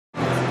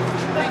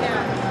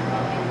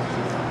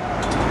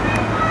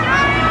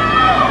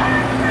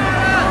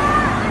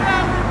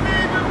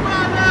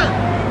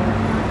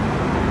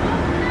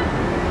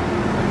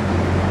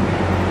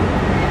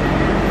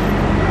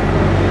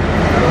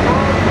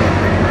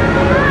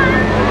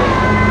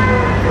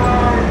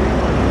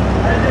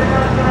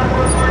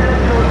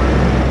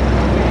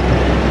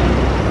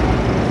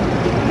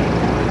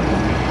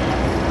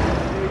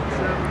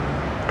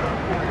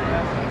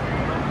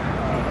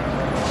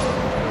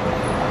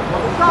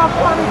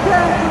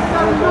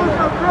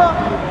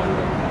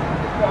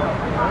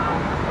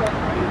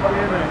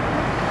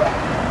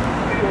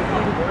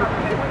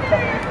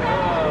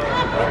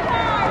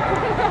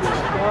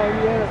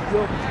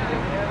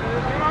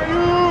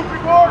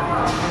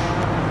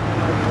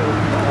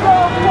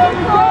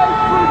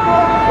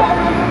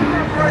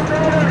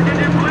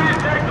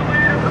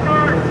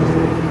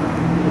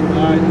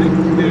I think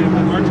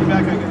I'm marching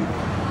back, I guess.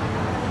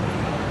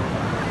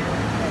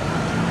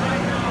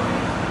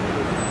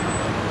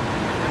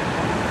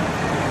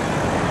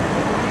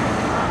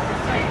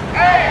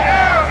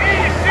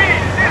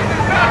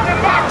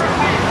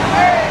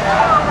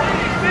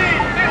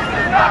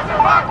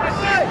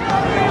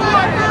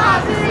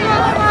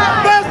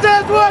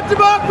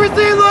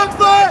 Democracy looks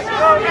like!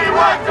 Show me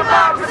what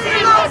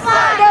democracy looks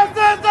like! This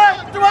is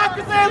what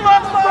democracy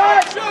looks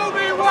like! Show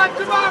me what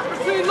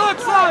democracy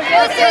looks like!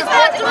 This is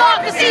what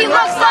democracy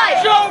looks like!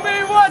 Show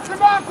me what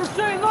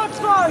democracy looks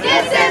like!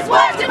 This is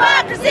what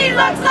democracy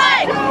looks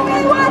like! Show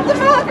me what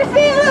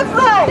democracy looks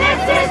like!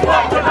 This is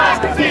what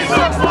democracy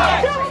looks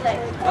like!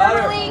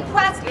 Formerly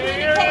Quest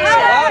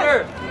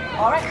Communications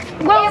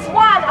is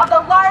one of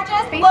the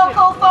largest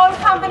local phone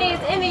companies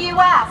in the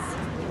U.S.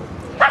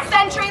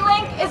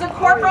 CenturyLink is a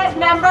corporate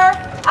member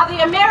of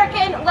the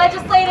American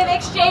Legislative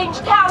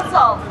Exchange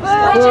Council,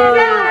 which is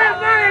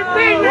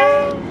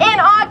in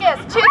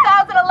August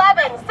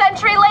 2011,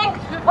 CenturyLink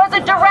was a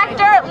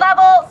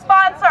director-level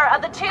sponsor of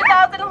the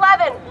 2011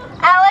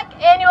 ALEC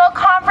Annual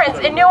Conference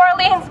in New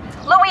Orleans,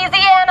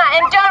 Louisiana,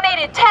 and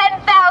donated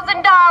 $10,000.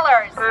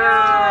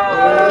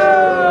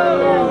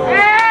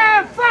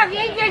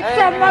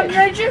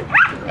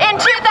 In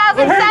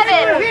 2007,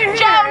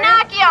 Joe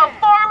Nacchio,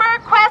 former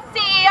Quest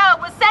CEO,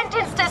 was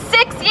sentenced to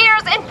 6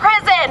 years in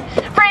prison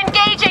for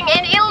engaging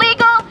in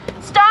illegal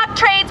stock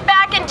trades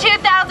back in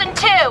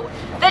 2002.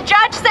 The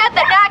judge said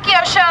that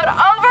Nacchio showed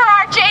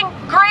overarching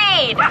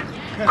greed.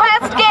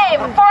 Quest gave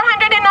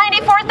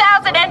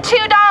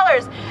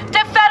 $494,002 to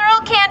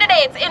federal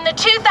candidates in the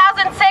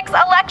 2006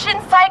 election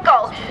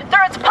cycle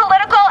through its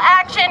Political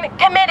Action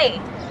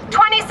Committee.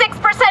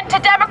 26% to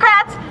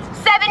Democrats,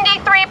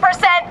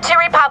 73% to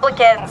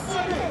Republicans.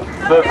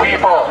 The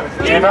people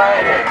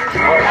united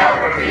will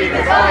never be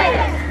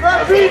divided.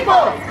 The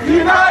people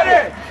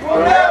united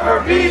will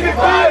never be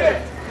divided.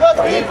 The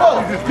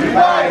people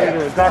united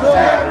will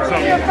never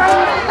be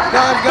divided.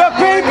 The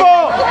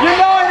people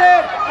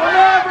united will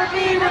never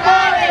be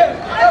divided.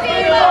 The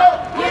people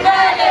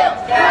united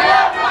will never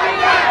be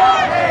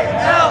divided.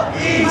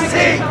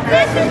 ALEC.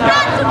 This is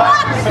not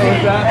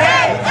democracy.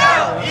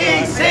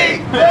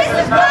 ALEC. This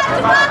is not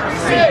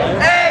democracy.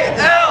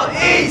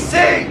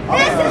 ALEC.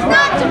 This is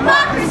not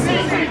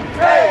democracy.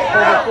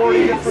 ALEC.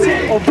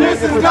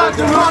 This is not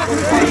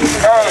democracy.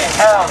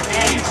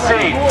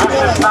 ALEC, this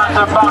is not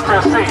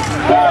democracy.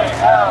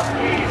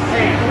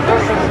 ALEC,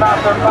 this is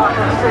not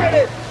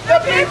democracy. The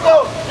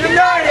people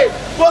united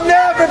will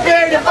never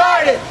be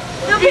divided.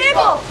 The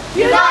people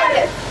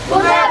united will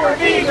never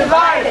be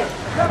divided.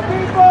 The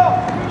people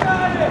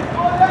united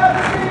will never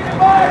be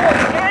divided.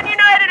 And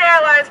United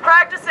Airlines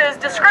practices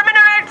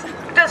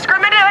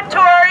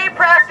discriminatory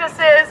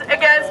practices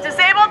against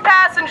disabled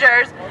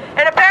passengers,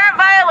 an apparent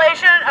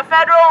violation of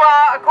federal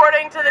law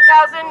according to the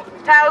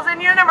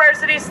Towson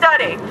University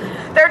study.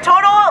 Their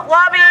total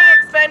lobbying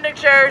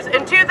expenditures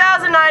in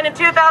 2009 and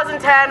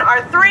 2010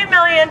 are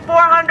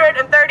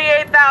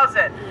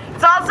 $3,438,000.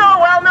 It's also a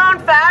well-known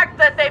fact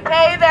that they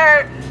pay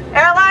their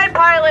airline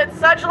pilots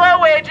such low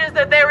wages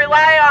that they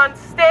rely on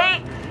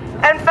state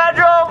and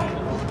federal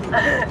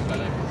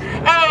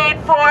aid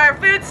for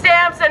food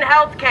stamps and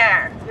health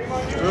care.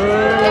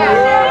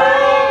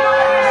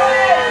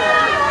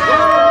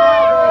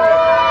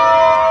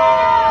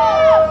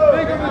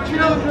 Think of the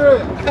children.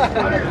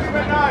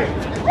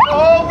 The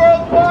whole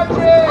world's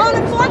watching. On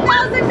a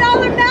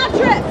 $4,000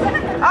 mattress.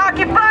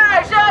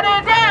 Occupy, shut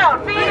it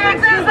down.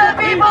 Phoenix is the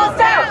people's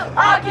town.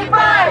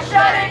 Occupy,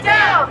 shut it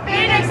down.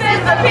 Phoenix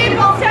is the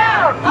people's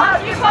town.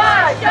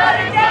 Occupy, shut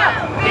it down.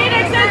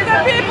 Phoenix is the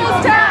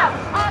people's town.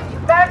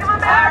 Bank of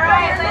America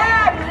is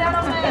dead.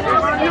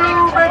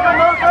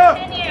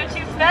 Continue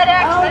to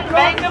FedEx and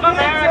Bank of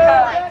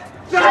America.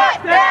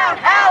 Shut down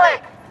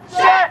ALEC.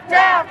 Shut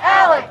down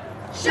ALEC.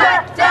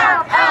 Shut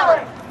down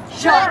ALEC.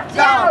 Shut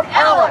down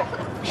ALEC.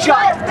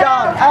 Shut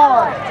down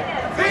ALEC.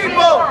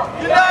 People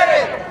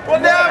united will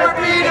never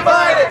be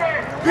divided.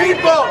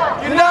 People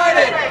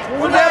united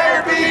will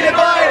never be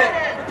divided.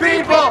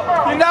 People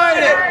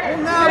united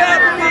will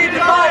never be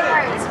divided.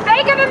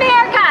 Bank of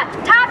America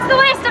tops the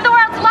list of the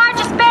world's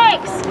largest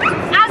banks.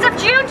 As of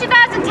June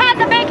 2010,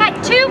 the bank had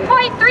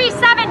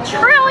 $2.37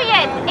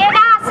 trillion in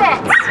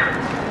assets.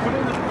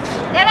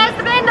 It has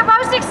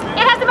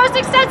the most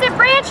extensive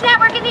branch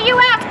network in the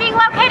U.S., being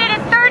located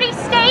in 30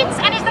 states,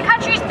 and is the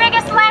country's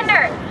biggest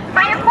lender.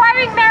 By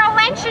acquiring Merrill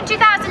Lynch in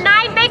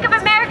 2009, Bank of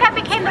America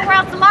became the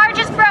world's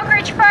largest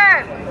brokerage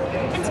firm.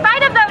 In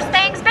spite of those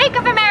things, Bank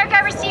of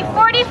America received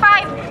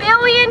 $45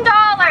 billion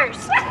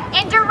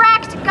in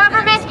direct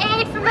government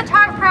aid from the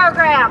TARP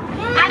program,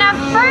 and a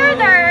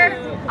further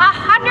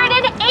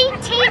 $118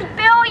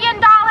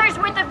 billion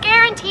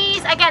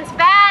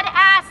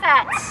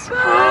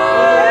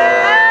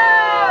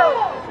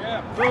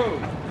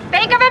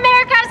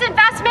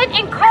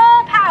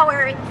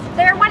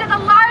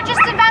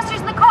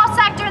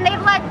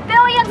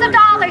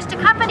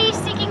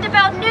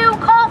build new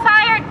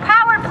coal-fired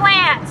power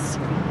plants.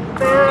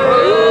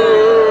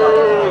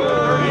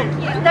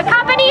 The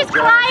company's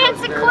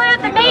clients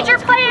include the major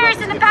players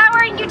in the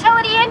power and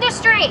utility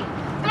industry.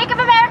 Bank of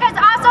America has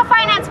also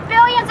financed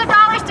billions of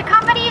dollars to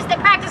companies that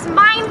practice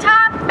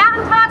mountaintop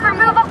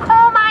removal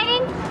coal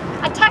mining,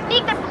 a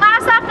technique that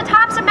blasts off the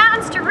tops of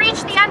mountains to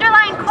reach the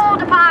underlying coal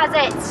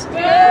deposits.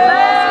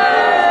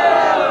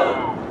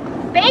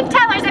 Bank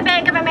tellers at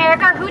Bank of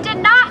America who did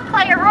not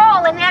play a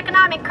role in the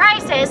economic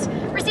crisis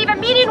receive a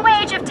median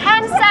wage of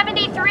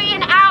 $10.73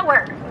 an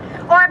hour,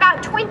 or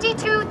about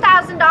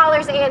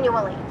 $22,000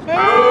 annually.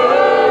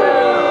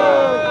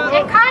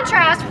 In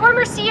contrast,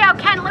 former CEO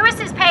Ken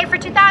Lewis's pay for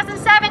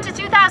 2007 to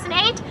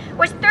 2008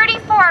 was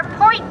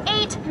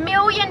 $34.8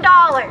 million.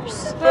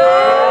 That's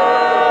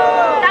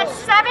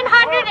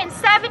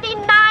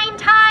 779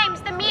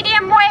 times the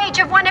median wage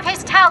of one of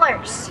his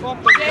tellers. The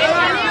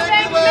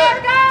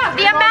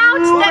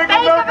amount that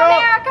Bank of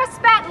America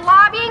spent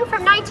lobbying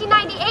from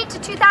 1998 to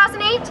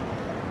 2008,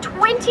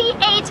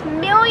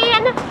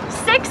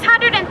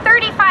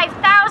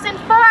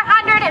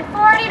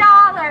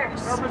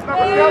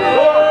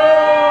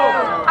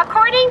 $28,635,440.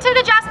 According to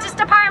the Justice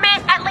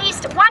Department, at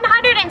least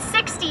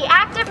 160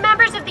 active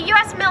members of the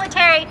U.S.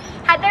 military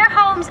had their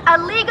homes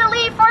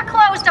illegally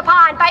foreclosed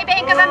upon by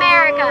Bank of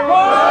America.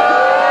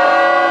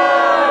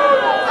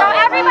 So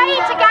everybody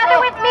together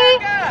with me,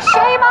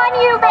 shame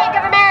on you, Bank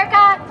of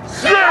America.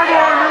 Shame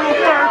on you,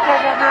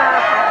 Bank of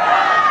America!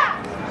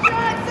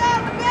 Shut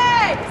down the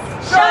banks!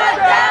 Shut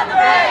down the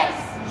banks!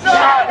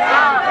 Shut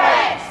down the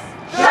banks!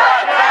 Shut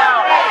down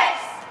the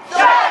banks!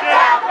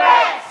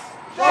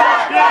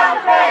 Shut down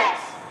the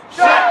banks!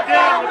 Shut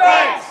down the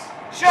banks!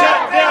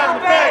 Shut down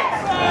the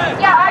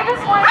banks! Yeah, I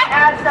just want to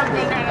add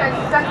something because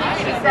something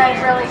she said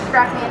really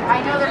struck me, and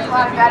I know there's a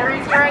lot of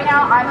veterans here right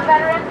now. I'm a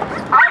veteran.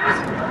 I was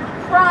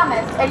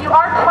promised, and you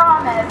are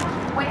promised,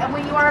 when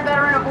you are a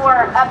veteran of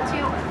war, up to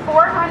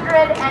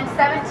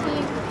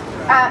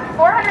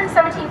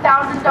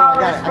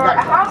 $417,000 for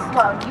a house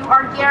loan. You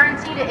are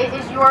guaranteed it. It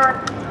is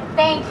your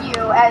thank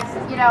you, as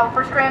you know,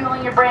 for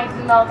scrambling your brains in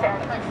the military.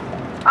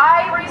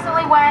 I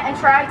recently went and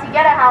tried to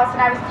get a house,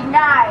 and I was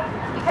denied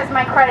because of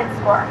my credit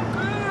score.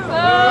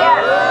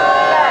 Yes.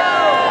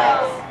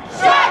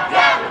 Shut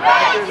down the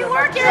banks! You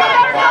weren't getting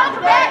better health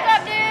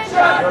backup, dude.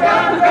 Shut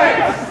down the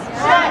banks!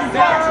 Shut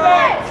down the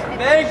banks!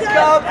 Banks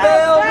got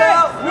bailed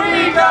out,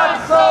 we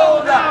got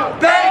sold out.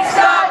 Banks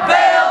got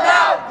bailed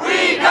out,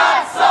 we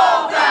got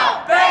sold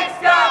out. Banks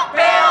got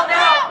bailed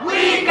out,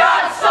 we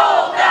got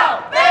sold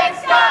out.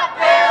 Banks got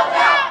bailed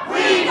out,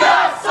 we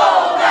got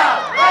sold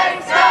out.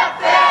 Banks got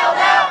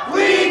bailed out,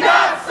 we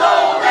got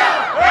sold out.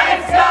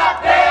 Banks got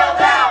bailed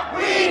out,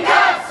 we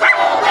got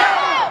sold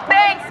out.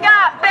 Banks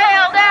got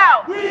bailed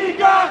out. We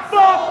got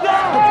sold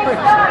out! Banks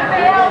got bailed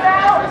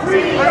out.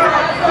 We got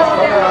sold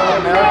out!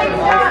 Banks got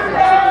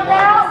bailed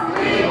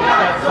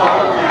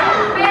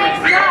out.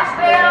 Banks got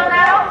bailed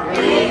out,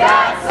 we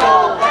got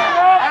sold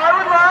out. I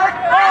would like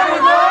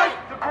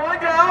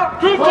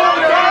to point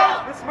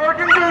out this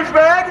smirking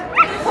douchebag.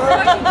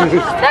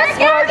 They're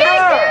scared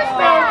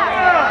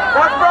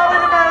That's probably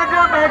the manager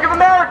of Bank of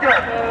America.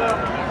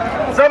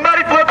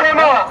 Somebody flip him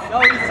off.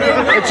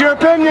 It's your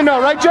opinion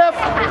though, right, Jeff?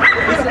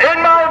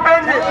 In my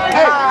opinion.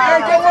 Hey,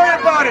 don't worry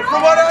about it.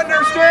 From what I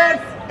understand,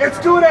 it's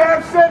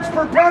 2.5 cents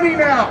per penny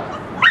now.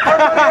 Our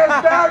money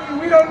has value.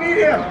 We don't need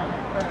him.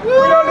 We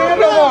don't need him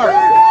no more.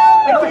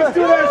 It takes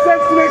 2.5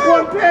 cents to make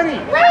 1 penny.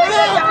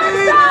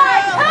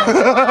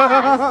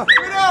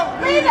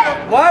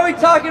 Why are we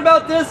talking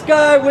about this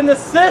guy when the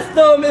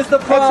system is the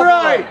problem?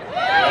 That's right.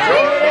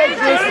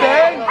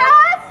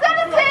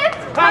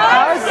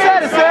 As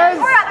citizens,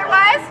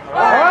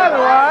 Or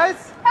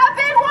otherwise, have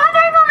been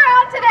wandering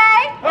around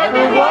today,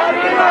 pointing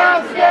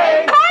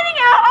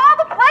out all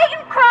the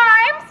blatant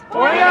crimes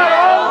of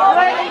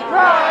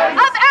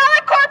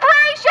ALEC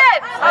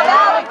corporations, Of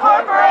ALEC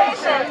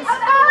corporations, of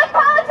ALEC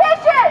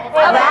politicians,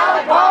 of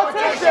ALEC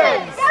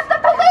politicians, yet the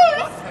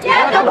police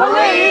the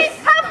police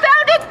have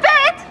found it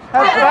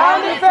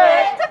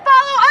fit to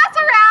follow us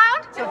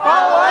around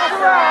follow us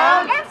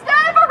around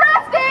instead of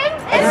arresting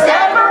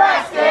instead of the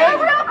arresting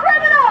real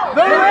criminals.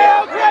 the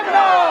real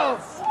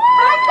criminals.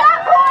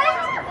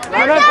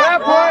 At that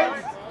point,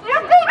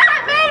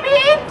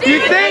 You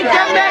think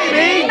that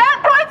maybe that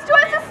points to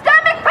a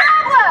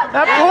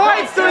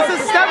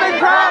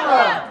systemic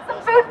problem. Some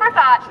food for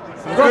thought.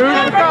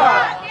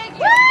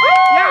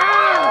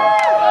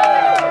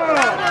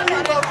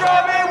 Show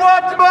me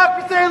what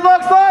democracy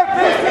looks like.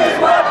 This is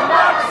what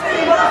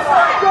democracy looks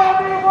like.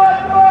 Show me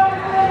what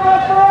democracy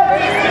looks like.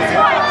 This is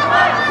what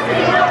democracy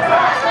looks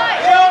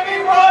like. Show me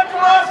what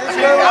democracy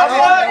looks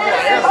like.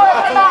 This is what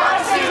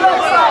democracy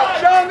looks like.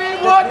 Show me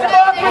what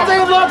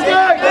democracy looks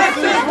like. This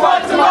is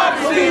what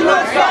democracy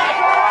looks like.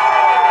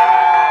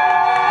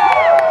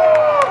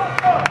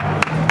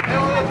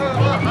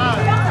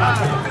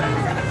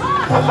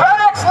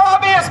 FedEx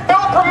lobbyist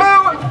Bill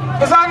Permute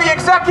is on the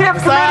executive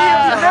committee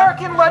of the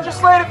American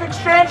Legislative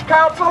Exchange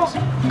Council's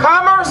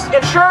Commerce,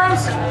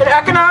 Insurance, and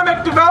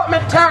Economic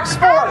Development Task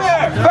Force.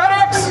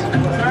 FedEx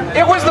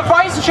It was the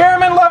vice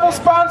chairman level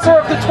sponsor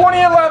of the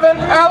 2011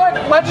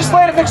 ALEC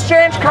Legislative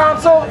Exchange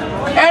Council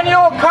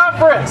Annual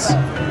Conference,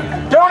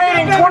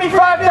 donating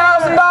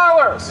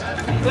 $25,000.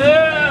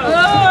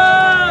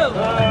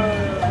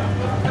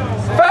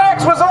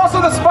 FedEx was also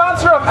the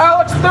sponsor of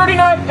ALEC's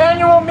 39th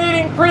annual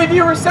meeting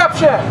preview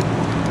reception.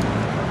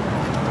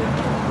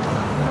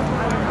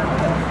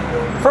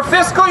 For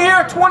fiscal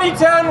year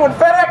 2010, when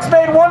FedEx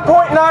made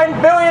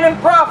 $1.9 billion in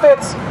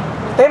profits,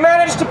 they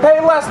managed to pay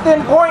less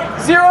than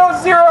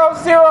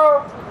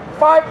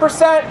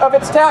 0.0005% of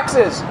its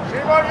taxes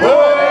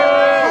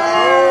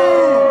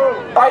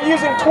by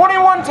using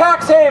 21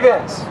 tax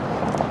havens.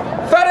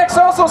 FedEx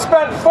also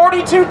spent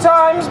 42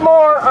 times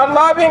more on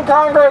lobbying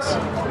Congress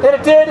than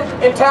it did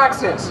in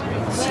taxes.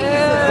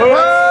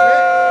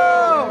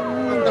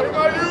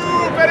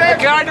 That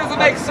guy doesn't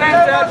make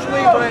sense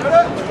actually, but...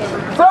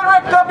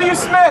 Frederick W.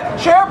 Smith,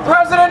 chair,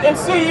 president, and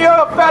CEO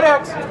of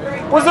FedEx,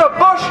 was a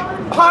Bush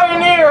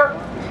pioneer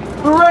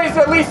who raised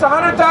at least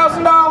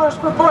 $100,000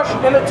 for Bush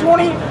in the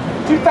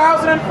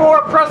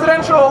 2004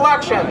 presidential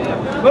election.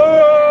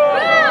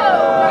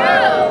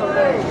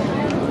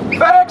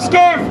 FedEx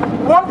gave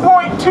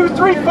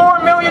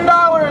 $1.234 million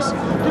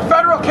to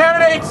federal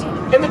candidates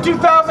in the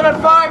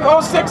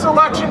 2005-06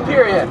 election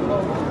period.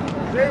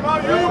 Shame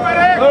on you,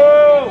 FedEx!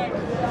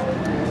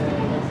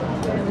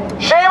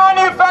 Shame on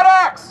you,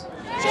 FedEx!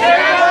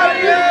 Shame on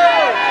you!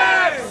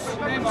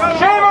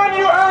 Shame on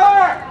you,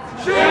 ALEC!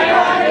 Shame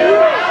on you!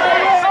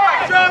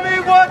 Show me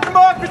what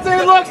democracy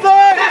looks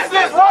like! This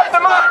is what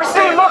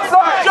democracy looks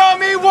like! Show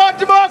me what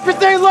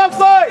democracy looks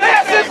like!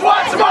 This is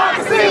what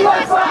democracy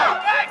looks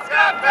like! Banks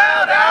got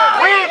bailed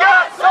out! We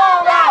got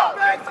sold out!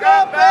 Banks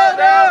got bailed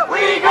out!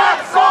 We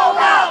got sold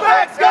out!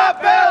 Banks got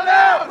bailed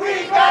out!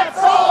 We got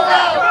sold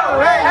out!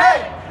 Hey,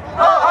 hey!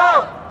 Ho,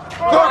 ho!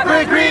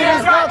 Corporate greed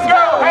has got to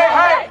go! Hey,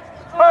 hey!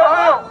 Ho,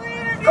 ho!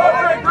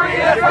 Corporate greed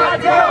has got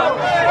to go!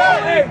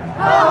 Hey, hey!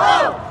 Ho,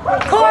 ho!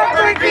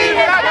 Corporate greed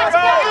has got to go!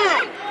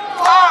 We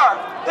are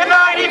the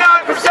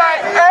 99%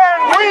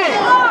 and we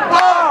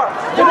are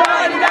the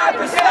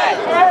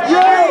 99%!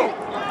 You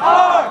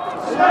are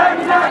the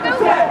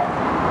 99%!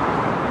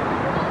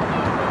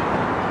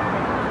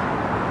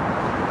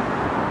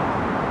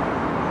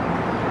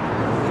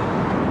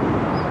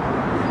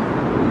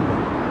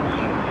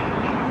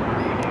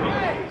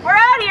 We're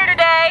out here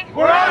today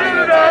We're out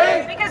here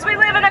today because we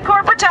live in a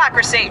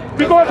corporatocracy.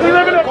 because we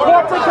live in a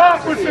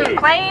corporatocracy.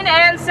 Plain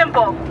and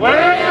simple. Plain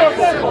and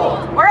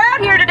simple. We're out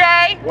here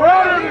today We're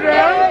out here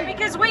today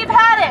because we've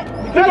had it.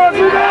 because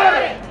we've had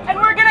it. And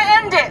we're gonna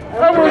end it.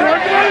 And we're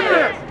going to end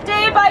it.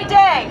 Day by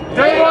day.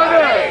 Day by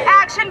day.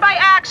 Action by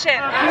action.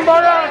 Action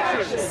by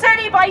action.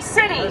 City by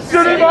city.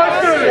 City by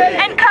city.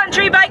 And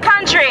country by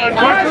country.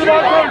 Country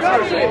by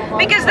country.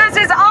 Because this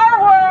is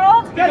our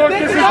world Because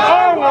this is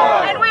our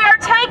world. and we are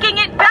taking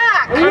it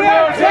back. We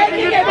are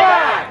taking it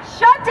back.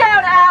 Shut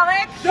down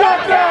ALEC.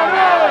 Shut down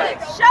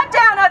Alex. Shut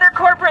down other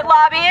corporate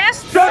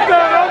lobbyists. Shut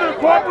down other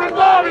corporate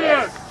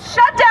lobbyists.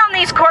 Shut down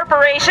these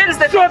corporations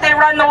that think they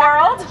run the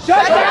world.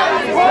 Shut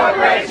down these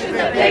corporations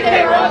that think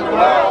they run the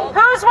world.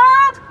 Whose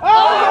world?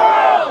 Our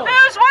world.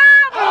 Whose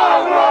world?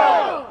 Our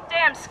world.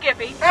 Damn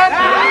Skippy. And